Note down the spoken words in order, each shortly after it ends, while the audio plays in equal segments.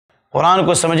قرآن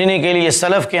کو سمجھنے کے لیے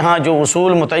سلف کے ہاں جو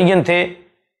اصول متعین تھے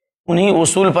انہی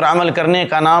اصول پر عمل کرنے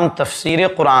کا نام تفسیر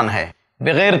قرآن ہے۔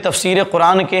 بغیر تفسیر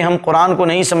قرآن کے ہم قرآن کو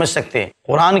نہیں سمجھ سکتے۔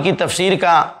 قرآن کی تفسیر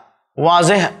کا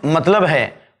واضح مطلب ہے،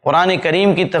 قرآن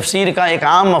کریم کی تفسیر کا ایک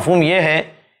عام مفہوم یہ ہے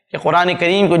کہ قرآن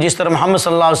کریم کو جس طرح محمد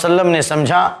صلی اللہ علیہ وسلم نے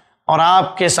سمجھا اور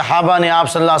آپ کے صحابہ نے آپ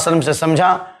صلی اللہ علیہ وسلم سے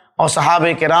سمجھا اور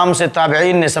صحابہ کرام سے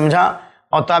تابعین نے سمجھا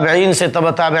اور تابعین سے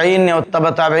تبع تابعین نے اور تبع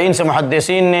تابعین سے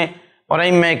محدثین نے اور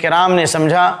ائمہ کرام نے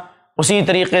سمجھا، اسی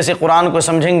طریقے سے قرآن کو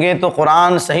سمجھیں گے تو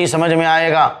قرآن صحیح سمجھ میں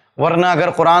آئے گا۔ ورنہ اگر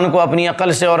قرآن کو اپنی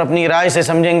عقل سے اور اپنی رائے سے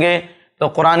سمجھیں گے تو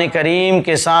قرآن کریم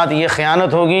کے ساتھ یہ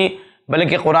خیانت ہوگی،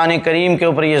 بلکہ قرآن کریم کے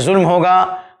اوپر یہ ظلم ہوگا،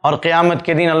 اور قیامت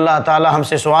کے دن اللہ تعالی ہم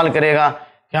سے سوال کرے گا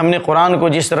کہ ہم نے قرآن کو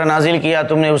جس طرح نازل کیا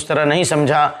تم نے اس طرح نہیں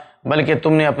سمجھا بلکہ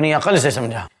تم نے اپنی عقل سے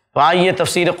سمجھا۔ تو آئیے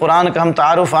تفسیر قرآن کا ہم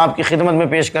تعارف آپ کی خدمت میں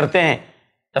پیش کرتے ہیں۔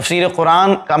 تفسیر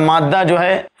قرآن کا مادہ جو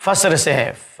ہے فسر سے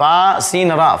ہے، فا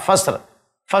سین را، فسر۔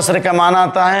 فسر کا معنی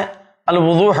آتا ہے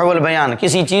الوضوح والبیان،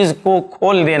 کسی چیز کو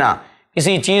کھول دینا،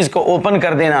 کسی چیز کو اوپن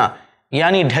کر دینا،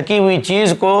 یعنی ڈھکی ہوئی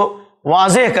چیز کو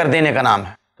واضح کر دینے کا نام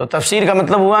ہے۔ تو تفسیر کا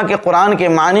مطلب ہوا کہ قرآن کے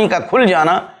معنی کا کھل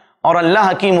جانا اور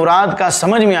اللہ کی مراد کا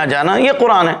سمجھ میں آ جانا، یہ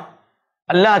قرآن ہے۔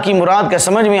 اللہ کی مراد کا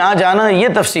سمجھ میں آ جانا یہ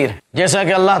تفسیر ہے، جیسا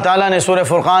کہ اللہ تعالیٰ نے سورہ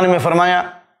فرقان میں فرمایا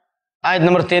آیت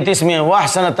نمبر 33 میں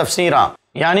وَأَحْسَنَ تَفْسِيرًا،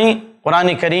 یعنی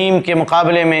قرآن کریم کے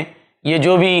مقابلے میں یہ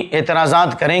جو بھی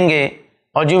اعتراضات کریں گے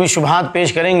اور جو بھی شبہات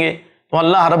پیش کریں گے تو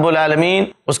اللہ رب العالمین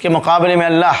اس کے مقابلے میں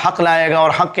اللہ حق لائے گا،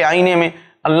 اور حق کے آئینے میں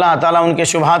اللہ تعالیٰ ان کے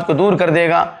شبہات کو دور کر دے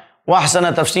گا۔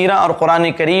 وَأَحْسَنَ تَفْسِيرًا، اور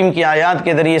قرآن کریم کی آیات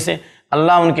کے ذریعے سے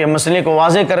اللہ ان کے مسئلے کو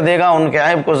واضح کر دے گا، ان کے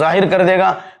عیب کو ظاہر کر دے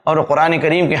گا، اور قرآن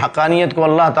کریم کی حقانیت کو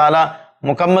اللہ تعالیٰ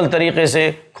مکمل طریقے سے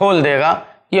کھول دے گا۔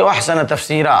 یہ احسن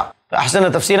تفسیرا،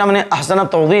 احسن تفسیرا میں نے احسن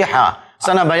توضیحا،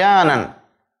 احسن بیانا،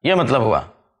 یہ مطلب ہوا۔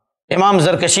 امام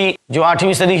زرکشی جو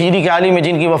 8ویں صدی ہجری کے عالم ہیں،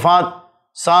 جن کی وفات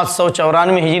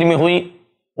 794 ہجری میں ہوئی،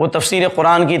 وہ تفسیر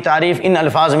قرآن کی تعریف ان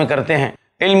الفاظ میں کرتے ہیں: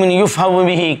 علم یفهم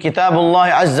به کتاب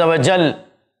اللہ عز وجل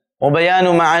وبیان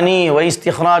معانی و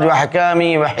استخراج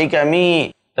احکامی و حکمی۔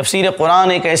 تفسیر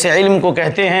قرآن ایک ایسے علم کو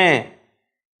کہتے ہیں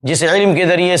جس علم کے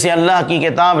ذریعے سے اللہ کی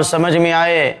کتاب سمجھ میں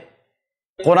آئے۔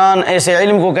 قرآن ایسے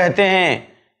علم کو کہتے ہیں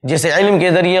جس علم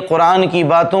کے ذریعے قرآن کی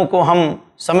باتوں کو ہم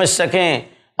سمجھ سکیں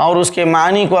اور اس کے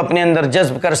معنی کو اپنے اندر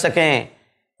جذب کر سکیں۔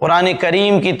 قرآن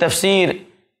کریم کی تفسیر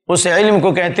اس علم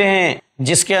کو کہتے ہیں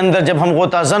جس کے اندر جب ہم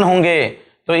غوطہ زن ہوں گے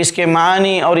تو اس کے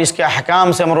معنی اور اس کے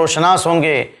احکام سے ہم روشناس ہوں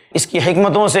گے، اس کی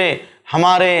حکمتوں سے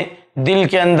ہمارے دل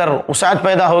کے اندر وسعت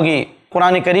پیدا ہوگی۔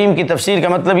 قرآن کریم کی تفسیر کا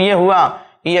مطلب یہ ہوا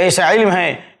کہ یہ ایسا علم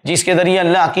ہے جس کے ذریعے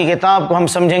اللہ کی کتاب کو ہم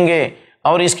سمجھیں گے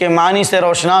اور اس کے معنی سے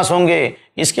روشناس ہوں گے،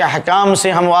 اس کے احکام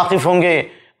سے ہم واقف ہوں گے،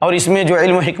 اور اس میں جو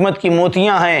علم و حکمت کی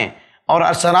موتیاں ہیں اور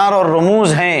اسرار اور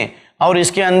رموز ہیں اور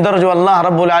اس کے اندر جو اللہ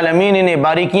رب العالمین نے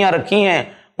باریکیاں رکھی ہیں،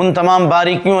 ان تمام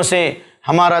باریکیوں سے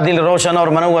ہمارا دل روشن اور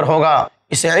منور ہوگا۔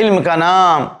 اس علم کا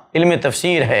نام علم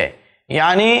تفسیر ہے،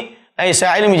 یعنی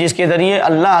ایسا علم جس کے ذریعے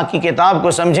اللہ کی کتاب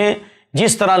کو سمجھیں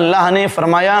جس طرح اللہ نے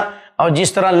فرمایا اور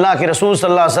جس طرح اللہ کے رسول صلی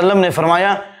اللہ علیہ وسلم نے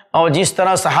فرمایا اور جس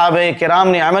طرح صحابہ کرام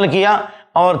نے عمل کیا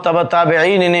اور تبع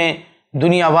تابعین نے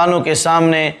دنیا والوں کے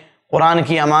سامنے قرآن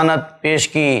کی امانت پیش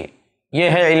کی۔ یہ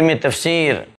ہے علم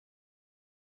تفسیر۔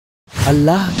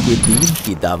 اللہ کے دین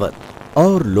کی دعوت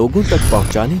اور لوگوں تک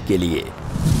پہنچانے کے لیے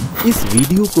اس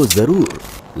ویڈیو کو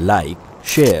ضرور لائک،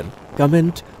 شیئر،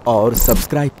 کمنٹ اور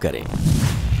سبسکرائب کریں۔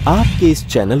 آپ کے اس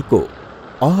چینل کو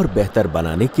اور بہتر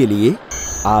بنانے کے لیے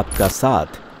آپ کا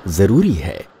ساتھ ضروری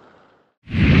ہے۔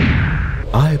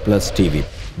 iPlus TV،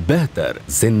 بہتر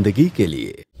زندگی کے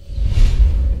لیے۔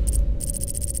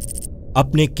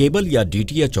 اپنے کیبل یا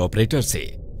DTH آپریٹر سے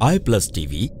iPlus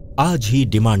TV آج ہی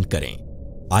ڈیمانڈ کریں۔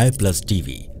 iPlus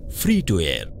TV free to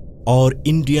year اور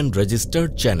انڈین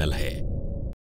رجسٹرڈ چینل ہے۔